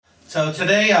So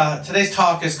today's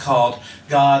talk is called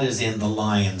God is in the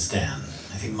Lion's Den.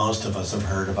 I think most of us have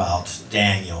heard about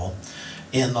Daniel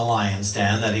in the lion's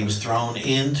den, that he was thrown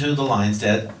into the lion's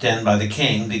den by the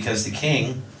king because the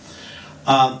king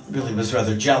really was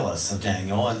rather jealous of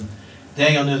Daniel. And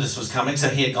Daniel knew this was coming, so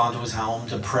he had gone to his home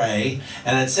to pray.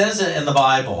 And it says in the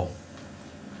Bible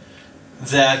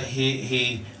that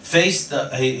he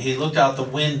looked out the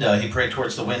window, he prayed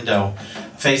towards the window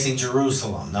facing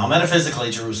Jerusalem. Now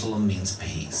metaphysically, Jerusalem means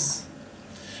peace.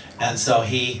 And so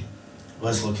he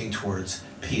was looking towards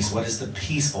peace. What is the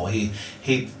peaceful? He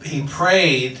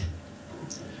prayed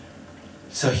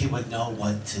so he would know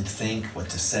what to think, what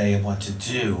to say, and what to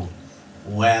do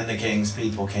when the king's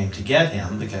people came to get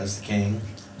him, because the king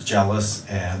was jealous.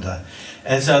 And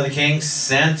so the king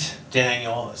sent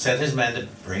his men to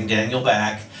bring Daniel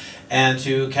back and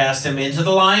to cast him into the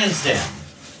lion's den.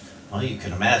 Well, you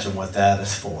can imagine what that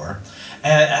is for.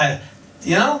 I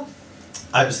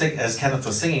was thinking, as Kenneth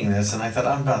was singing this, and I thought,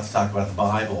 I'm about to talk about the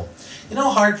Bible. You know,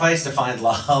 a hard place to find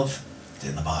love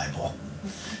in the Bible.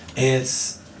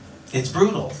 It's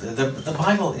brutal. The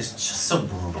Bible is just so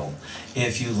brutal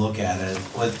if you look at it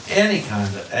with any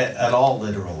kind of, at all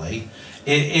literally.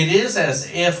 It is as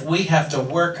if we have to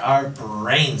work our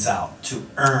brains out to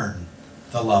earn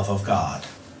the love of God,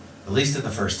 at least in the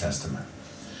First Testament.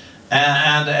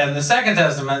 And the Second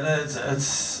Testament,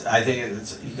 I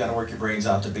think you got to work your brains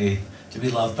out to be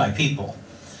loved by people.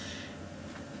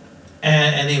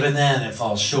 And even then it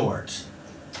falls short.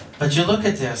 But you look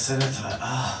at this and it's like,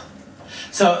 ah.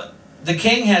 So the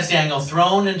king has Daniel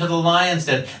thrown into the lion's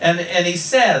den, and he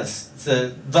says,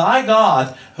 thy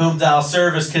God whom thou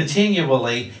servest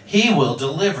continually, he will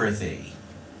deliver thee.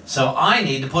 So I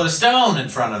need to put a stone in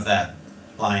front of that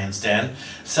lion's den,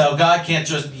 so God can't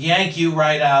just yank you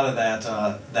right out of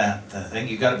that thing.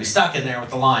 You've got to be stuck in there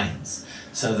with the lions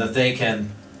so that they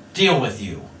can deal with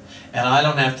you, and I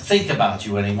don't have to think about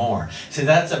you anymore. See,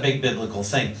 that's a big biblical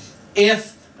thing.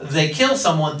 If they kill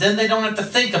someone, then they don't have to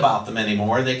think about them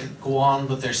anymore. They can go on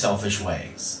with their selfish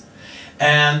ways.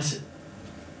 And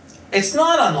it's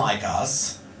not unlike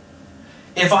us.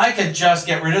 If I could just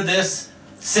get rid of this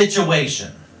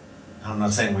situation, I'm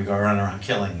not saying we go around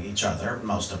killing each other.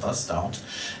 Most of us don't.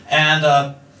 And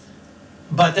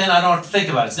but then I don't have to think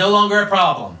about it. It's no longer a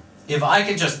problem. If I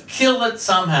can just kill it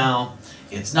somehow,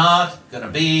 it's not going to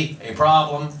be a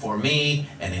problem for me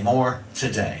anymore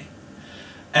today.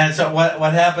 And so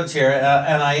what happens here,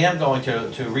 and I am going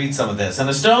to read some of this. And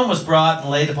a stone was brought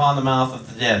and laid upon the mouth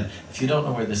of the den. If you don't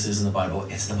know where this is in the Bible,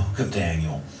 it's the book of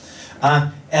Daniel.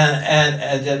 And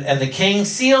the king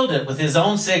sealed it with his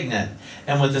own signet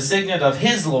and with the signet of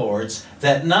his lords,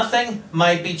 that nothing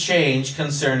might be changed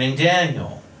concerning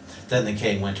Daniel. Then the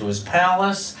king went to his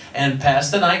palace and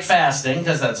passed the night fasting,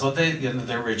 because that's what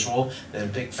their ritual, their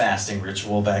big fasting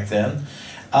ritual back then.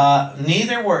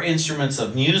 Neither were instruments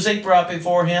of music brought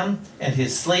before him, and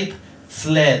his sleep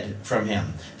fled from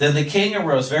him. Then the king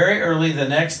arose very early the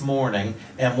next morning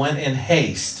and went in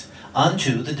haste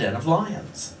unto the den of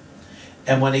lions.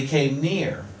 And when he came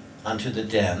near unto the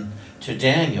den to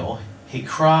Daniel, he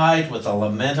cried with a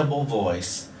lamentable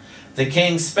voice. The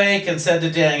king spake and said to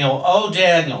Daniel, O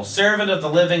Daniel, servant of the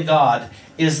living God,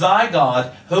 is thy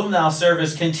God, whom thou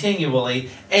servest continually,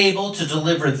 able to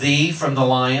deliver thee from the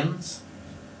lions?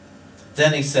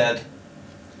 Then he said,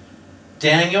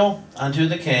 Daniel unto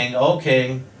the king, O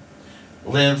king,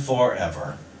 live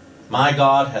forever. My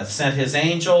God hath sent his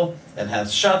angel, and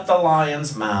hath shut the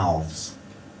lions' mouths,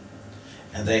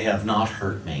 and they have not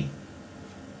hurt me.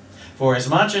 For as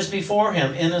much as before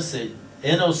him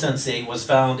innocency was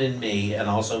found in me, and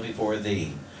also before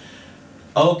thee.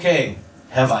 O king,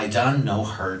 have I done no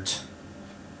hurt?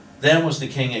 Then was the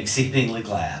king exceedingly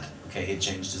glad. Okay, he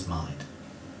changed his mind.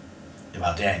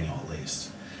 About Daniel, at least.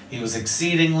 He was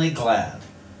exceedingly glad,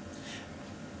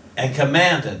 and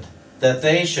commanded that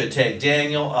they should take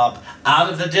Daniel up out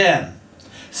of the den.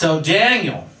 So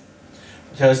Daniel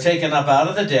was taken up out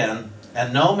of the den,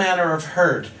 and no manner of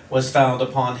hurt was found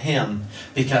upon him,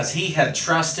 because he had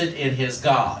trusted in his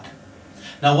God.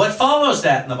 Now what follows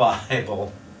that in the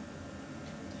Bible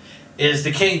is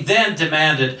the king then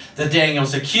demanded that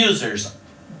Daniel's accusers,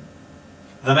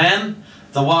 the men,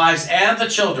 the wives, and the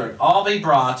children, all be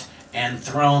brought and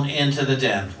thrown into the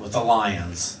den with the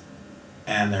lions.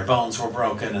 And their bones were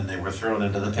broken and they were thrown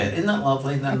into the pit. Isn't that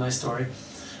lovely? Isn't that a nice story?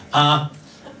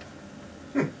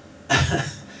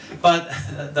 But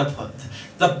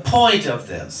the point of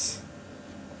this,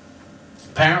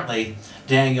 apparently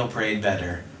Daniel prayed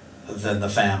better than the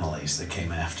families that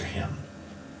came after him.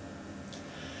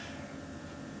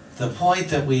 The point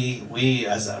that we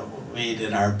as read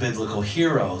in our biblical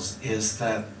heroes is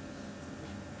that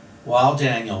While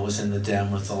Daniel was in the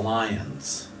den with the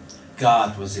lions,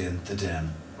 God was in the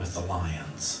den with the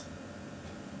lions.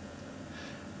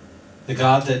 The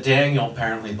God that Daniel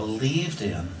apparently believed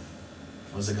in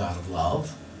was a God of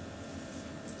love,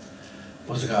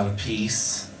 was a God of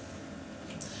peace.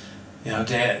 You know,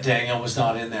 Daniel was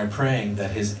not in there praying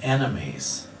that his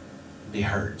enemies be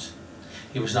hurt.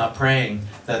 He was not praying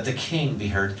that the king be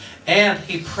hurt. And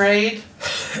he prayed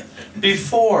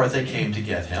before they came to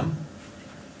get him.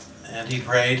 And he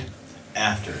prayed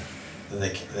after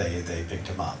they picked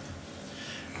him up.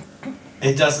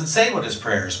 It doesn't say what his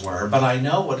prayers were, but I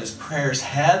know what his prayers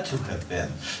had to have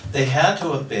been. They had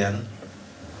to have been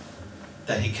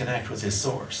that he connect with his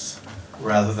source,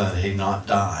 rather than he not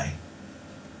die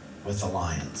with the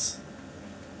lions.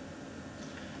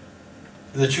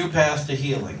 The true path to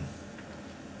healing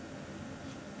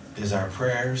is our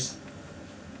prayers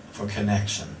for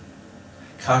connection,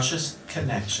 conscious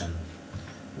connection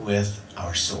with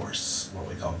our source, what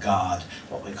we call God,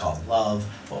 what we call love,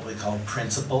 what we call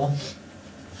principle.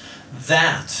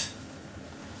 That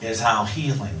is how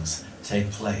healings take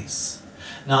place.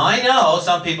 Now I know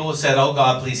some people have said, "Oh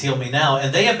God, please heal me now,"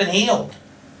 and they have been healed.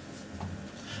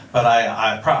 But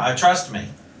I trust me,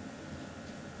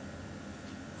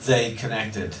 they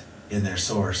connected in their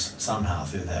source somehow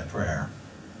through that prayer,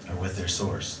 or with their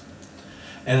source.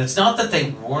 And it's not that they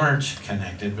weren't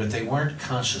connected, but they weren't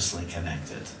consciously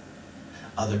connected.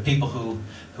 Other people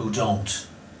who don't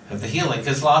have the healing,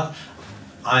 because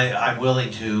I'm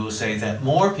willing to say that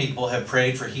more people have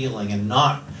prayed for healing and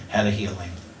not had a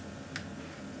healing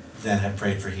than have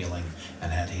prayed for healing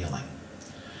and had healing.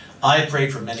 I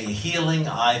prayed for many a healing,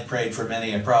 I prayed for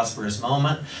many a prosperous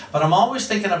moment, but I'm always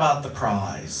thinking about the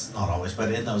prize. Not always,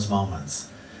 but in those moments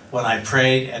when I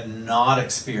prayed and not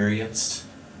experienced.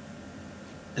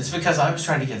 It's because I was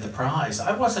trying to get the prize.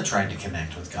 I wasn't trying to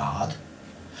connect with God.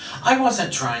 I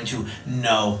wasn't trying to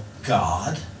know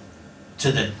God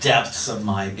to the depths of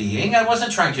my being. I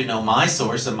wasn't trying to know my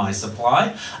source and my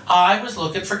supply. I was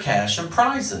looking for cash and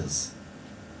prizes.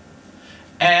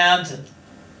 And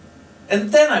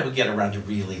then I would get around to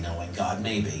really knowing God,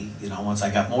 maybe, once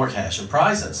I got more cash and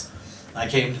prizes. I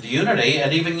came to the Unity,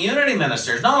 and even Unity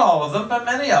ministers, not all of them, but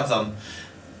many of them,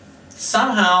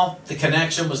 somehow the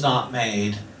connection was not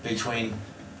made between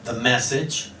the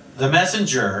message, the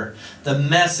messenger, the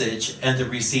message, and the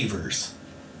receivers.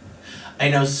 I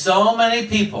know so many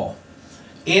people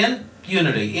in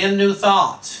Unity, in New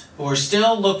Thought, who are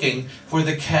still looking for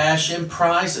the cash and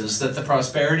prizes that the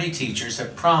prosperity teachers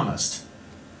have promised.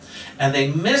 And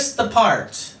they missed the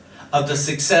part of the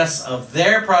success of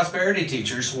their prosperity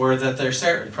teachers, were that their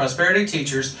prosperity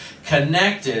teachers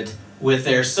connected with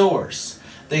their source.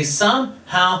 They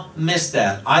somehow missed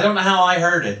that. I don't know how I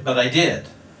heard it, but I did.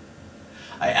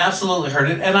 I absolutely heard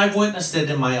it, and I've witnessed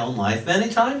it in my own life many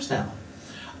times now.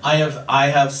 I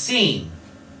have seen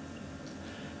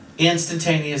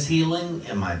instantaneous healing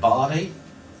in my body.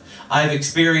 I've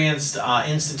experienced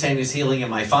instantaneous healing in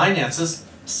my finances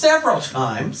several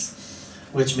times,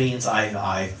 which means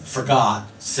I forgot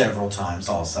several times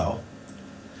also.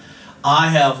 I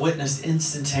have witnessed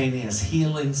instantaneous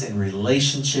healings in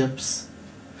relationships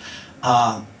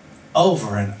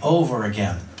over and over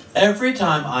again. Every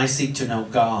time I seek to know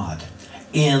God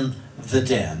in the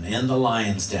den, in the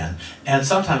lion's den, and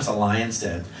sometimes the lion's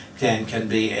den can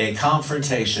be a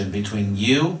confrontation between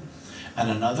you and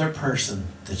another person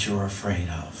that you're afraid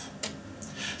of.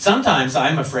 Sometimes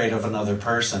I'm afraid of another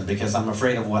person because I'm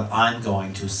afraid of what I'm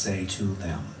going to say to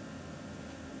them.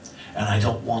 And I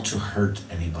don't want to hurt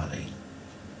anybody.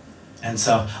 And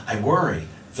so I worry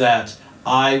that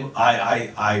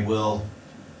I will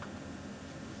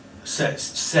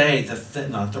say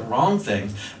not the wrong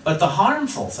thing, but the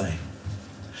harmful thing.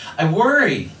 I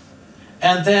worry.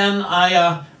 And then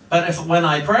when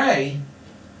I pray,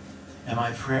 and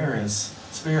my prayer is,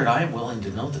 Spirit, I am willing to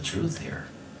know the truth here.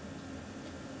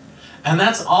 And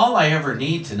that's all I ever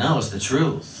need to know is the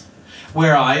truth.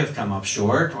 Where I have come up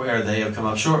short, where they have come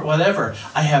up short, whatever.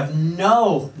 I have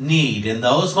no need in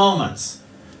those moments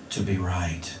to be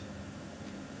right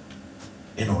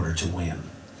in order to win.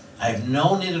 I have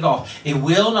no need at all. It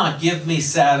will not give me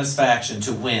satisfaction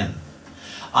to win.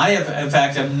 I have, in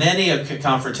fact, in many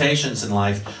confrontations in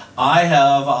life, I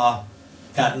have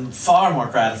gotten far more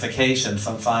gratification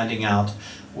from finding out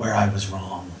where I was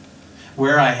wrong,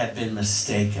 where I had been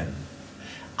mistaken.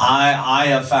 I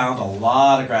have found a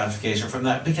lot of gratification from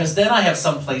that, because then I have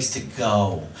some place to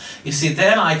go. You see,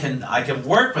 then I can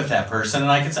work with that person, and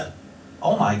I can say,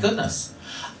 oh my goodness,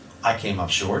 I came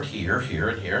up short here, here,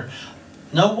 and here.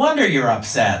 No wonder you're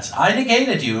upset. I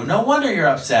negated you. No wonder you're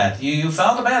upset. You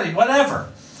felt about it, whatever.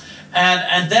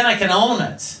 And then I can own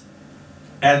it.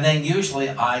 And then usually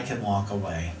I can walk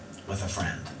away with a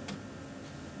friend.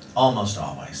 Almost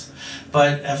always.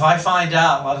 But if I find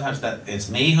out a lot of times that it's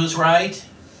me who's right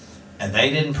and they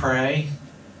didn't pray,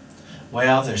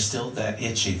 well, there's still that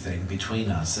itchy thing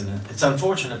between us. And it's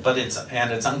unfortunate, but it's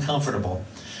uncomfortable.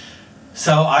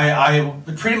 So I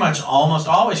would pretty much almost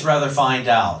always rather find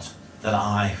out that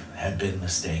I had been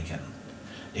mistaken.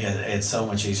 It's so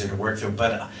much easier to work through.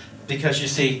 But because you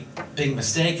see, being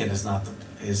mistaken is not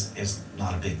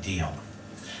a big deal.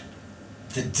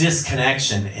 The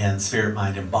disconnection in spirit,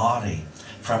 mind, and body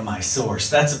from my source,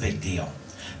 that's a big deal.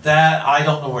 That I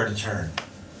don't know where to turn.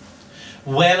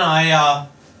 When I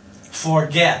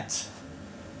forget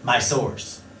my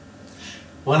source,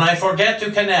 when I forget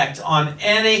to connect on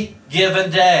any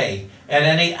given day, at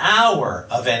any hour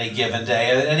of any given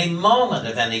day, at any moment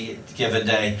of any given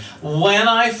day, when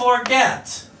I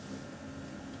forget,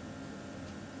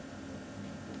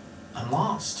 I'm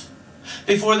lost.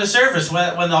 Before the service,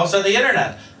 when also the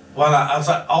internet, when I was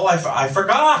like, oh, I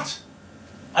forgot.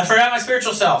 I forgot my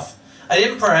spiritual self. I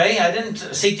didn't pray. I didn't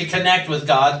seek to connect with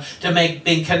God to make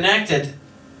being connected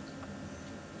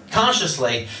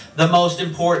consciously the most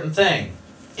important thing,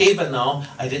 even though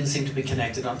I didn't seem to be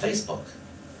connected on Facebook.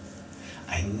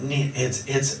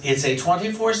 It's a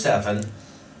 24/7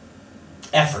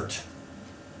 effort.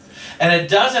 And it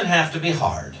doesn't have to be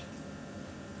hard,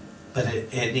 but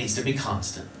it needs to be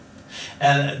constant.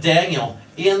 And Daniel,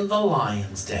 in the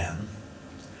lion's den,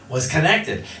 was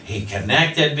connected. He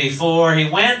connected before he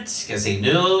went, because he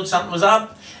knew something was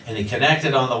up, and he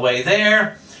connected on the way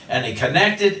there, and he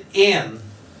connected in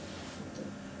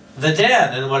the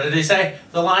den. And what did he say?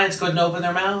 The lions couldn't open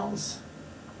their mouths.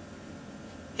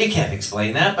 He can't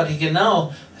explain that, but he can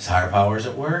know his higher powers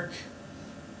at work.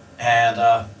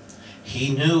 And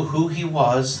he knew who he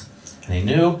was, and he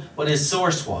knew what his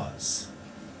source was.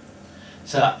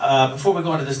 So before we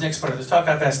go into this next part of this talk,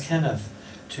 I've asked Kenneth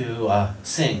to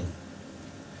sing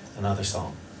another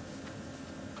song.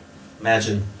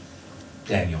 Imagine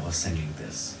Daniel is singing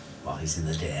this while he's in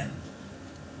the den.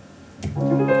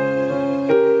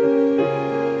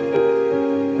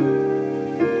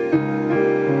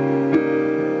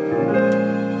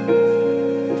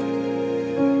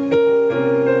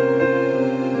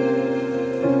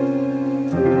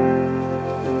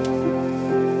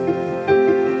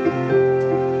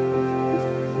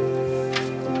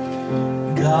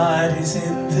 God is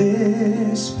in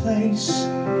this place.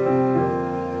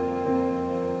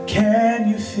 Can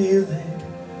you feel it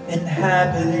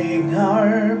inhabiting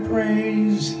our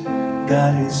praise?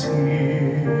 God is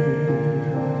here,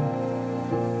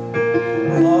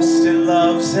 lost in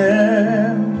love's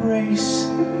embrace,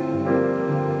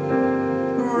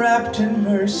 wrapped in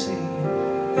mercy.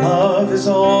 Love is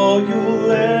all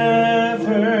you'll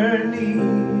ever need.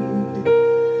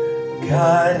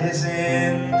 God is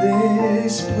in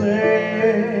this place.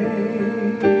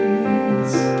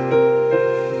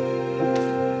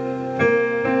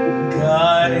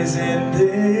 God is in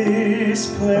this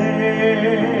place.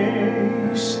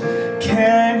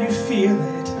 Can you feel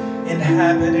it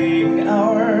inhabiting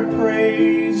our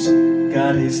praise?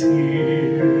 God is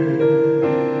here,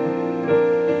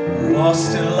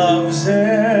 lost in love's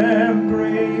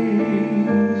embrace,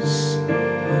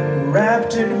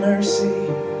 wrapped in mercy.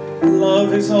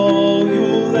 Love is all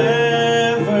you'll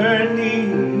ever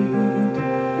need.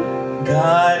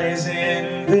 God is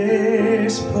in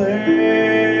this place.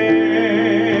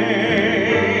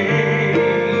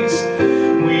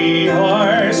 We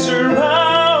are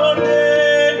surrounded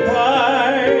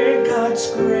by God's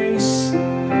grace.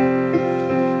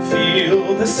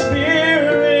 Feel the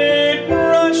Spirit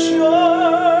brush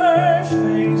your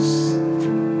face.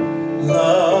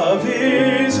 Love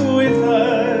is with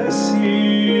us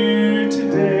here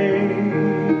today.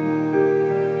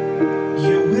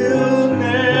 You will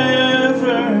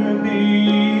never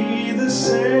be the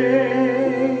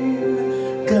same.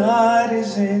 God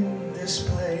is in this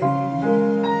place.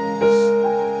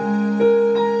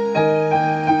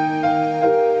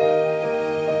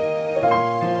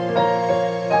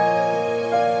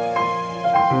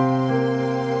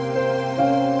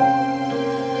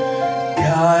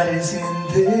 God is in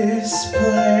this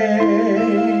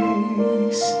place.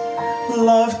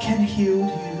 Love can heal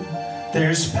you.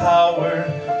 There's power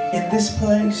in this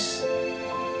place.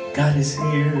 God is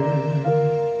here.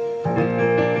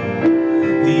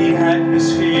 The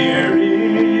atmosphere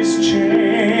is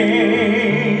changed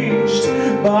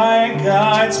by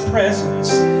God's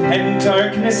presence, and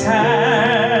darkness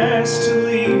has to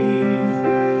leave.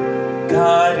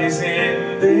 God is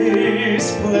in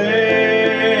this place.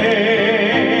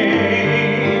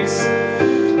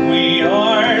 We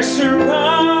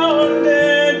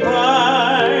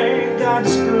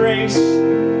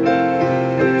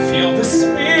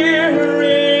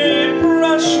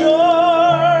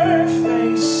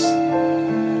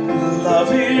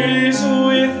is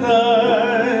with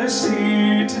us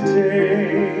here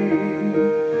today.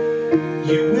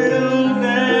 You will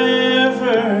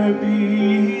never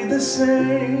be the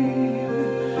same.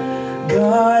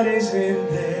 God is in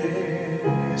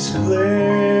this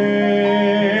place.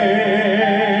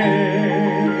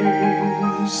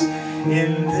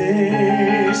 In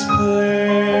this place.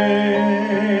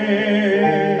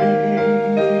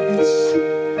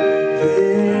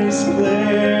 This place.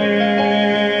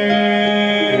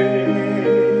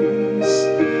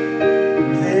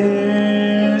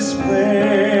 This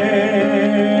place.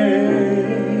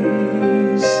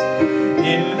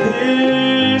 In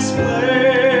this place.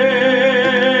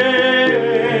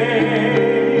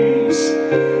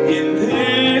 In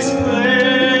this place.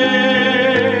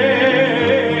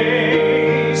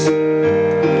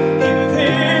 In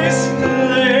this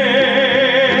place.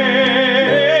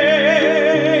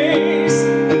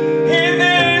 In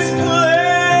this place.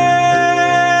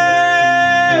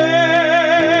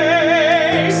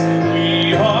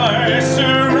 We are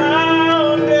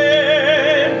surrounded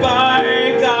by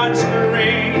God's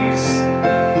grace.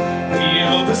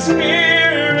 Feel the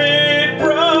Spirit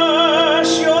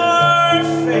brush your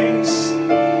face.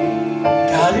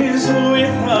 God is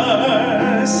with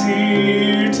us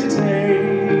here today.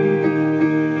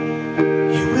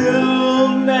 You will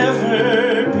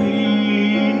never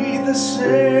be the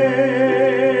same.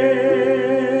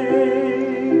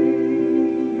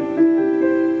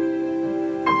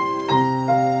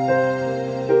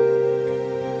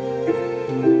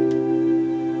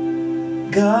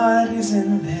 God is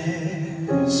in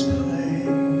this place.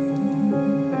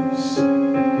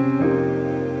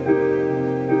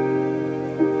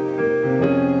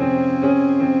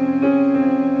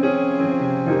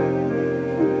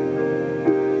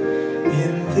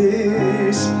 In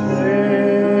this place.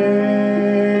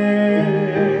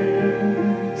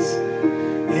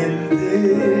 In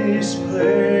this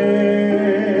place.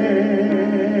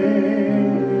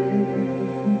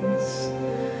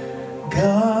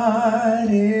 God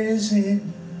is in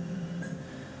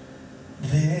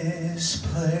this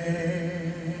place.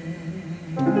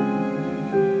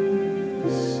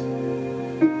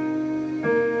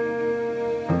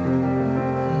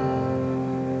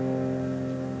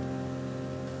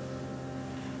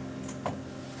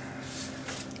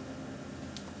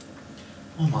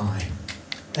 Oh my.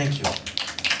 Thank you.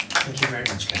 Thank you very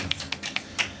much, Kenneth.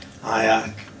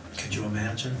 Could you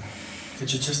imagine?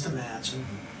 Could you just imagine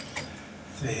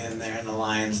being there in the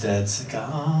lion's den?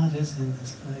 God is in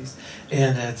this place.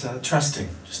 And it's trusting,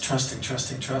 just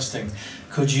trusting.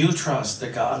 Could you trust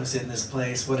that God is in this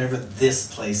place, whatever this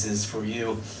place is for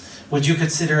you? Would you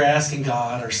consider asking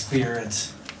God or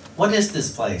Spirit, what is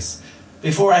this place?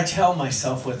 Before I tell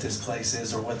myself what this place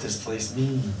is or what this place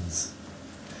means,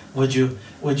 would you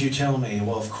tell me?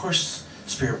 Well, of course,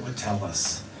 Spirit would tell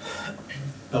us,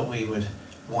 but we would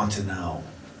want to know.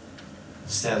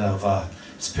 Instead of,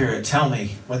 Spirit, tell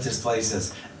me what this place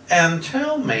is. And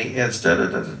tell me,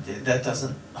 that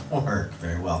doesn't work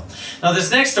very well. Now, this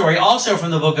next story, also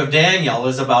from the book of Daniel,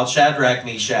 is about Shadrach,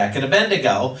 Meshach, and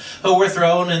Abednego, who were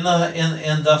thrown in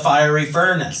the fiery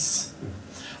furnace.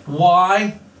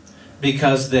 Why?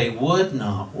 Because they would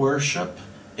not worship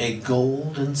a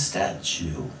golden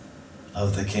statue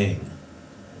of the king.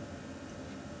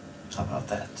 How about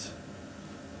that?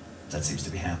 That seems to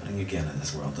be happening again in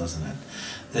this world, doesn't it?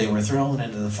 They were thrown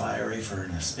into the fiery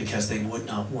furnace because they would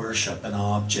not worship an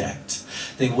object.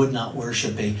 They would not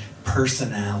worship a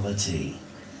personality.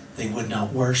 They would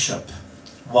not worship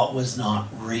what was not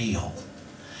real.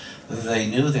 They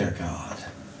knew their God.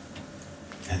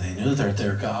 And they knew that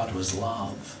their God was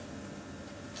love.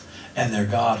 And their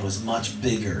God was much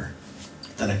bigger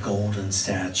than a golden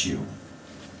statue.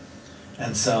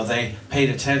 And so they paid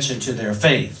attention to their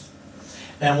faith.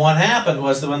 And what happened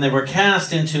was that when they were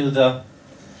cast into the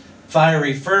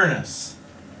fiery furnace,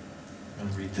 I'm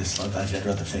going to read this, I'd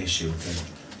rather face you than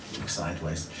look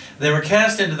sideways. They were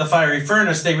cast into the fiery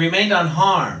furnace, they remained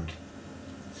unharmed.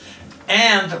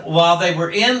 And while they were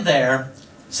in there,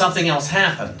 something else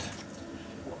happened.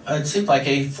 It seemed like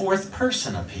a fourth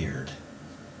person appeared.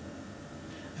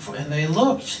 And they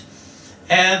looked,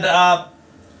 and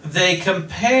they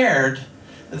compared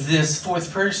this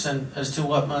fourth person as to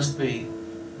what must be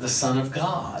the Son of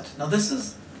God. Now this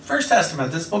is First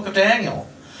Testament, this book of Daniel.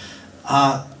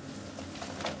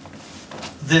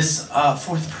 This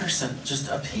fourth person just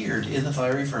appeared in the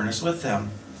fiery furnace with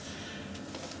them.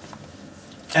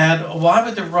 And why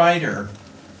would the writer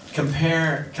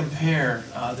compare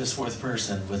this fourth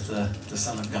person with the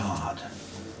Son of God?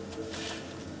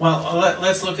 Well,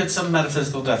 let's look at some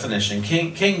metaphysical definition.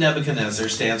 King Nebuchadnezzar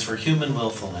stands for human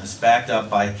willfulness, backed up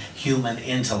by human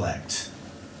intellect.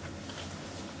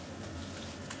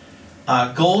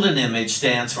 Golden image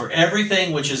stands for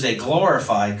everything which is a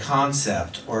glorified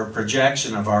concept or a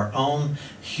projection of our own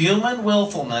human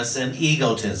willfulness and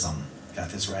egotism. Got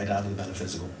this right out of the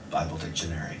Metaphysical Bible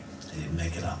Dictionary. I didn't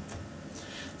make it up.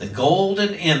 The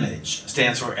golden image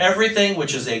stands for everything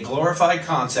which is a glorified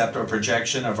concept or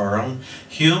projection of our own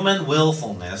human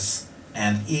willfulness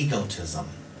and egotism.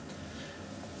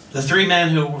 The three men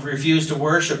who refuse to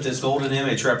worship this golden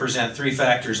image represent three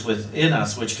factors within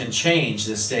us which can change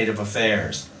this state of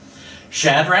affairs.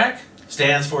 Shadrach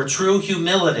stands for true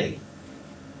humility.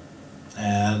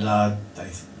 And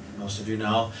most of you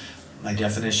know, my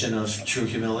definition of true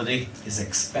humility is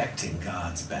expecting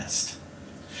God's best.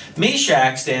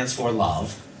 Meshach stands for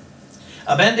love.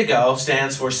 Abednego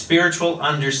stands for spiritual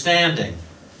understanding.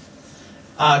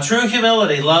 True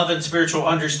humility, love, and spiritual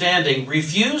understanding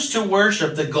refuse to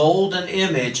worship the golden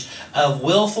image of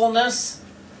willfulness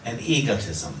and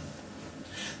egotism.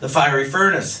 The fiery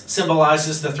furnace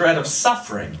symbolizes the threat of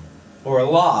suffering or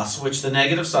loss, which the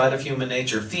negative side of human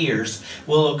nature fears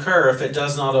will occur if it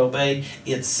does not obey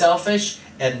its selfish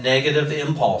and negative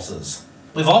impulses.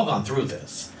 We've all gone through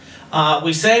this.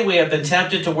 We say we have been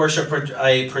tempted to worship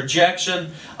a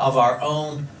projection of our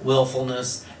own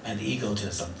willfulness and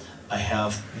egotism. I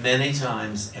have many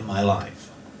times in my life.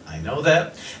 I know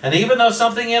that. And even though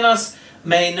something in us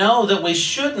may know that we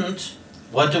shouldn't,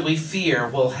 what do we fear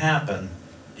will happen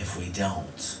if we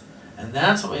don't? And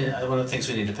that's one of the things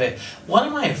we need to pay. What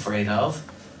am I afraid of?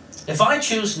 If I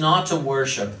choose not to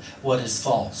worship what is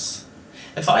false,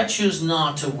 if I choose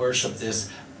not to worship this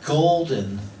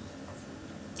golden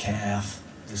calf,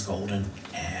 this golden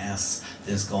ass,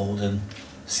 this golden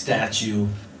statue,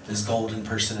 this golden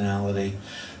personality,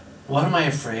 what am I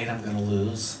afraid I'm going to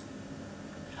lose?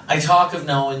 I talk of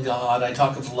knowing God, I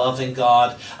talk of loving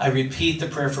God, I repeat the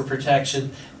prayer for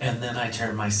protection, and then I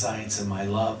turn my sights and my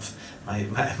love,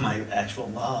 my actual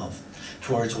love,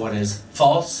 towards what is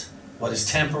false, what is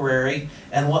temporary,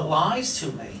 and what lies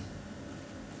to me.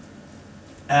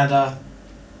 And I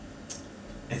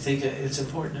think it's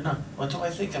important to know, what do I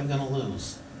think I'm going to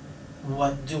lose?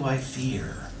 What do I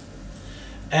fear?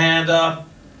 And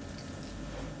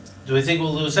do we think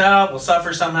we'll lose out, we'll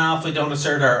suffer somehow if we don't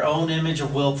assert our own image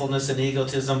of willfulness and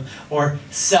egotism or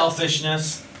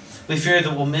selfishness? We fear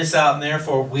that we'll miss out and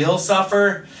therefore we'll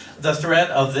suffer the threat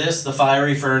of this, the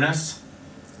fiery furnace.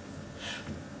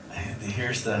 And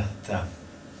here's the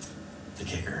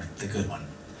kicker, the good one.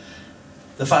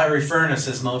 The fiery furnace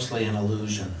is mostly an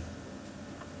illusion.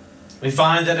 We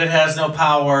find that it has no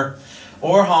power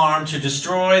or harm to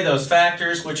destroy those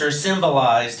factors which are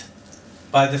symbolized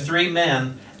by the three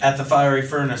men at the fiery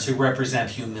furnace who represent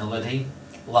humility,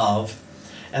 love,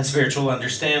 and spiritual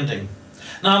understanding.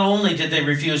 Not only did they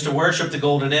refuse to worship the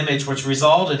golden image, which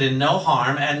resulted in no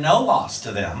harm and no loss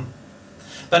to them,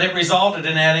 but it resulted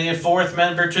in adding a fourth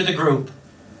member to the group,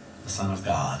 the Son of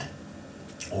God,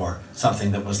 or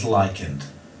something that was likened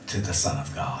to the Son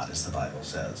of God, as the Bible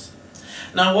says.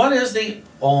 Now, what is the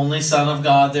only Son of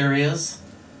God there is?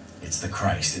 It's the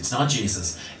Christ. It's not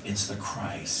Jesus. It's the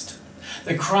Christ.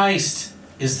 The Christ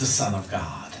is the Son of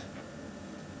God.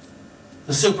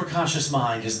 The superconscious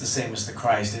mind is the same as the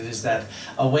Christ. It is that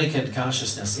awakened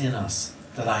consciousness in us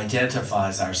that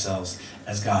identifies ourselves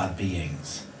as God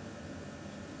beings.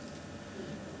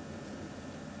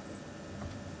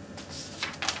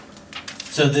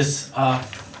 So this Son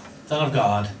of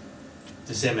God,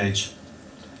 this image,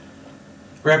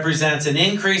 represents an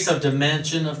increase of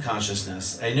dimension of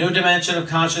consciousness, a new dimension of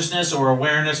consciousness or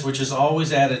awareness which is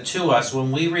always added to us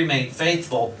when we remain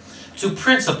faithful to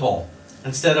principle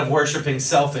instead of worshiping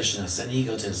selfishness and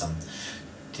egotism.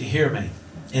 Do you hear me?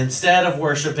 Instead of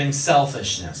worshiping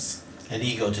selfishness and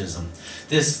egotism.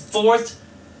 This fourth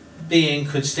being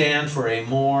could stand for a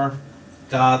more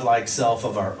God-like self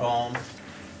of our own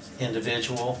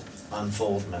individual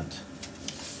unfoldment.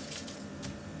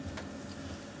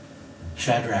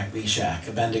 Shadrach, Meshach,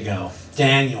 Abednego,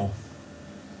 Daniel,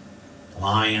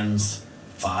 lions,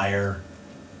 fire.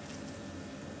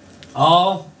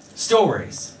 All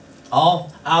stories,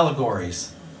 all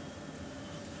allegories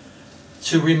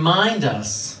to remind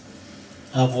us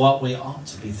of what we ought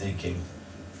to be thinking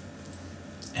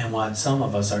and what some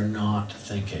of us are not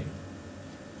thinking.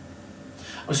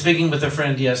 I was speaking with a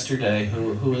friend yesterday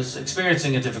who was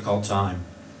experiencing a difficult time.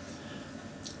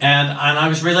 And I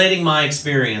was relating my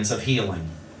experience of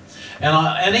healing. And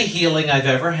any healing I've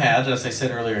ever had, as I said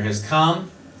earlier, has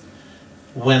come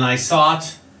when I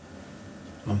sought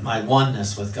my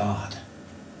oneness with God.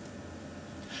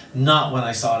 Not when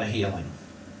I sought a healing.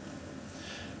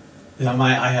 You know,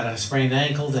 I had a sprained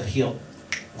ankle that healed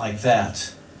like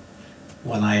that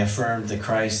when I affirmed that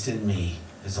Christ in me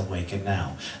is awakened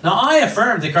now. Now, I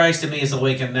affirmed that Christ in me is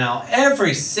awakened now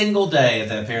every single day at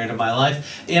that period of my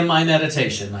life in my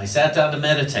meditation. I sat down to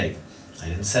meditate. I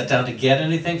didn't sit down to get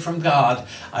anything from God.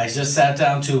 I just sat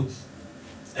down to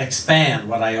expand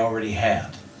what I already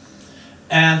had.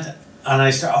 And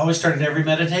I always started every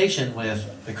meditation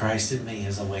with, the Christ in me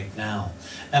is awake now.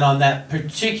 And on that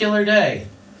particular day,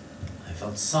 I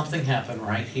felt something happen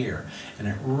right here. And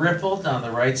it rippled down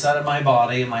the right side of my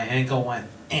body, and my ankle went,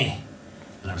 eh.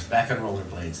 And I was back on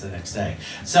rollerblades the next day.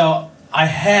 So I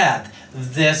had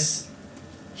this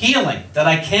healing that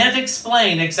I can't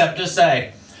explain except to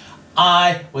say,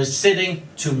 I was sitting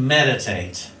to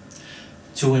meditate,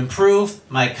 to improve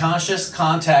my conscious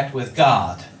contact with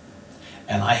God.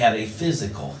 And I had a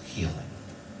physical healing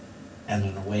and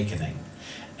an awakening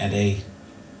and a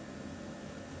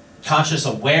conscious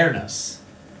awareness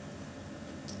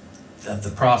of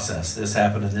the process. This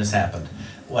happened and this happened.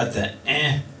 What the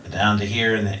down to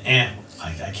here and the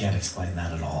I can't explain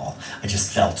that at all. I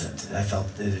just felt it. I felt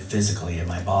it physically in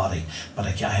my body, but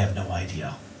I have no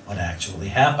idea what actually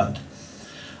happened.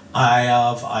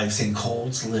 I've seen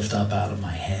colds lift up out of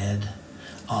my head,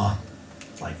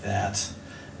 like that.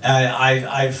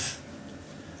 I've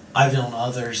known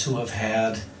others who have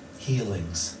had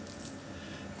healings,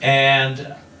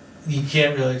 and you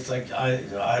can't really. It's like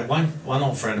one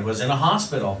old friend was in a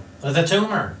hospital with a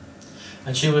tumor,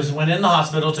 and she went in the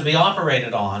hospital to be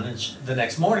operated on, and the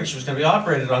next morning she was going to be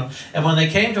operated on, and when they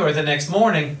came to her the next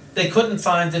morning, they couldn't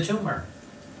find the tumor.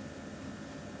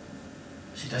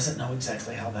 She doesn't know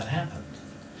exactly how that happened,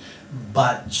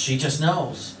 but she just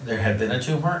knows there had been a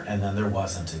tumor and then there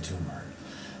wasn't a tumor.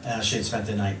 She had spent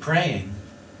the night praying,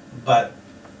 but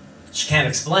she can't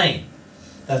explain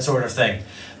that sort of thing.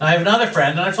 Now, I have another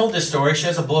friend, and I've told this story. She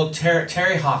has a book.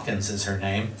 Terry Hawkins is her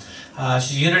name.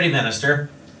 She's a Unity minister,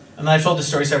 and I've told this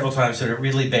story several times, but it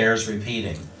really bears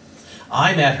repeating.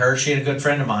 I met her. She and a good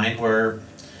friend of mine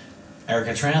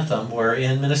Erica Trantham were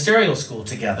in ministerial school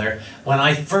together when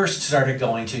I first started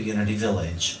going to Unity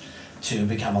Village to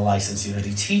become a licensed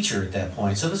Unity teacher at that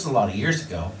point. So this is a lot of years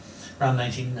ago, around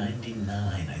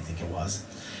 1999, I think it was.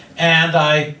 And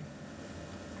I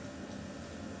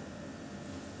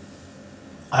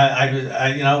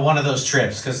one of those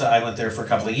trips, because I went there for a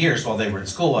couple of years while they were in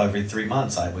school. Every 3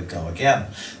 months I would go again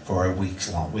for a week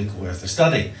worth of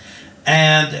study.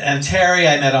 And Terry,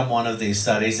 I met on one of these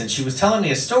studies, and she was telling me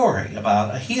a story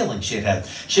about a healing she had had.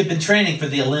 She had been training for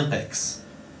the Olympics.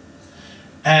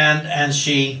 And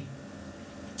she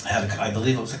had, I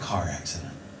believe it was a car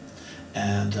accident.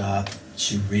 And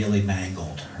she really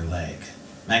mangled her leg.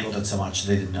 Mangled it so much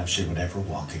they didn't know if she would ever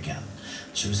walk again.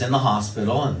 She was in the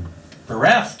hospital and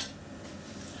bereft.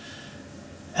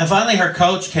 And finally her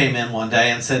coach came in one day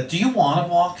and said, "Do you want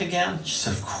to walk again?" She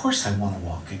said, "Of course I want to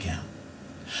walk again."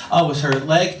 Oh, it was her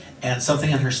leg and something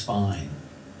in her spine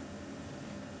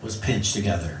was pinched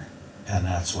together, and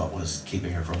that's what was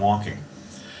keeping her from walking.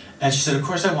 And she said, "Of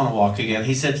course I want to walk again."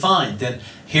 He said, "Fine, then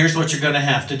here's what you're going to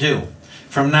have to do.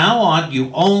 From now on,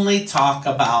 you only talk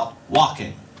about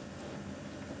walking.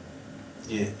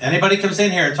 Anybody comes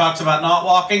in here and talks about not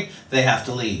walking, they have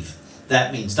to leave.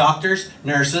 That means doctors,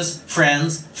 nurses,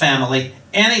 friends, family,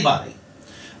 anybody.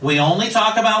 We only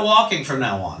talk about walking from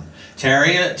now on.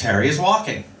 Terry is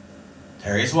walking.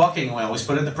 Terry is walking. We always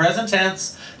put it in the present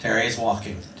tense. Terry is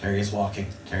walking. Terry is walking.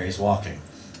 Terry is walking."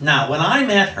 Now, when I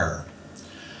met her,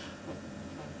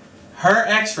 her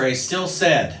x-ray still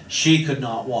said she could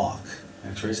not walk.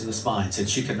 X-rays in the spine said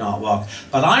she could not walk.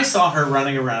 But I saw her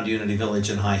running around Unity Village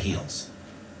in high heels.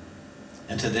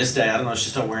 And to this day, I don't know if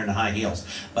she's still wearing the high heels,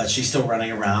 but she's still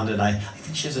running around, and I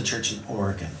think she has a church in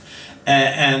Oregon.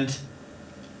 And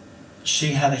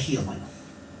she had a healing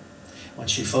when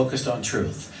she focused on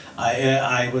truth.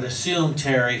 I would assume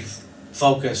Terry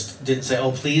didn't say,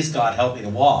 "Oh, please God, help me to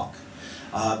walk,"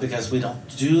 because we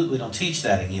don't teach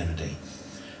that in Unity.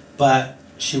 But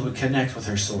she would connect with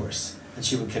her source, and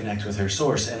she would connect with her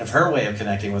source. And if her way of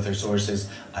connecting with her source is,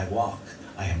 "I walk,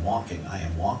 I am walking, I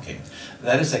am walking,"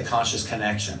 that is a conscious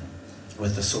connection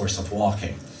with the source of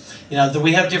walking. You know,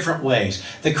 we have different ways.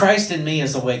 The Christ in me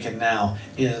is awakened now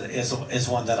is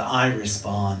one that I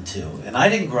respond to. And I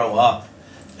didn't grow up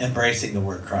embracing the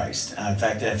word Christ. In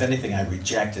fact, if anything, I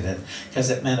rejected it because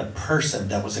it meant a person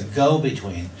that was a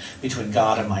go-between between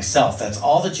God and myself. That's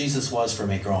all that Jesus was for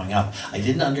me growing up. I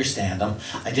didn't understand him.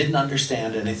 I didn't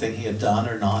understand anything he had done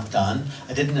or not done.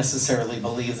 I didn't necessarily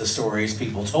believe the stories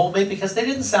people told me because they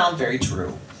didn't sound very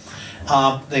true.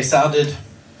 They sounded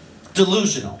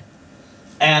delusional.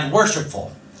 and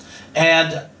worshipful.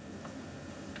 And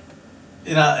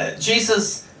you know,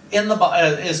 Jesus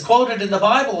is quoted in the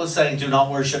Bible as saying, "Do not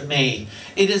worship me.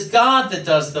 It is God that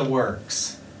does the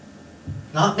works,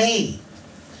 not me."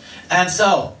 And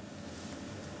so,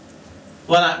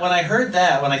 when I heard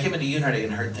that, when I came into Unity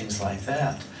and heard things like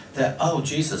that, oh,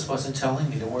 Jesus wasn't telling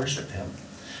me to worship him.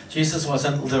 Jesus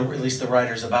wasn't, at least the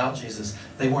writers about Jesus,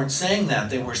 they weren't saying that.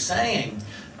 They were saying,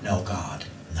 "No God,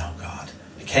 no God."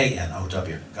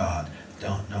 K-N-O-W, God,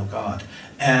 don't know God.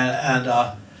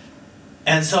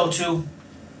 And so to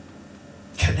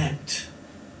connect.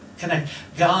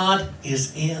 God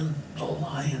is in the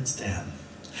lion's den.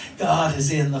 God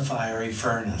is in the fiery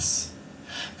furnace.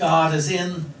 God is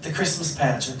in the Christmas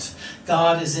pageant.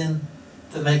 God is in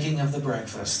the making of the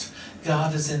breakfast.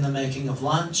 God is in the making of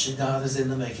lunch, and God is in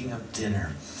the making of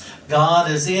dinner.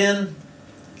 God is in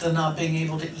the not being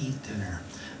able to eat dinner.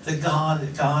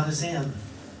 God is in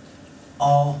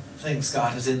all things.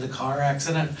 God is in the car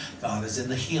accident. God is in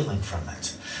the healing from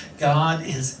it. God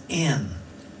is in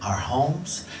our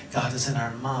homes. God is in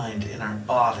our mind, in our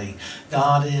body.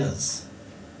 God is.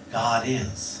 God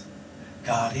is.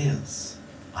 God is.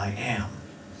 I am.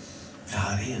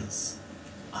 God is.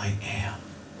 I am.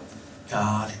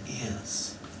 God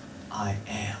is. I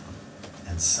am.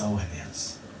 And so it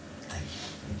is.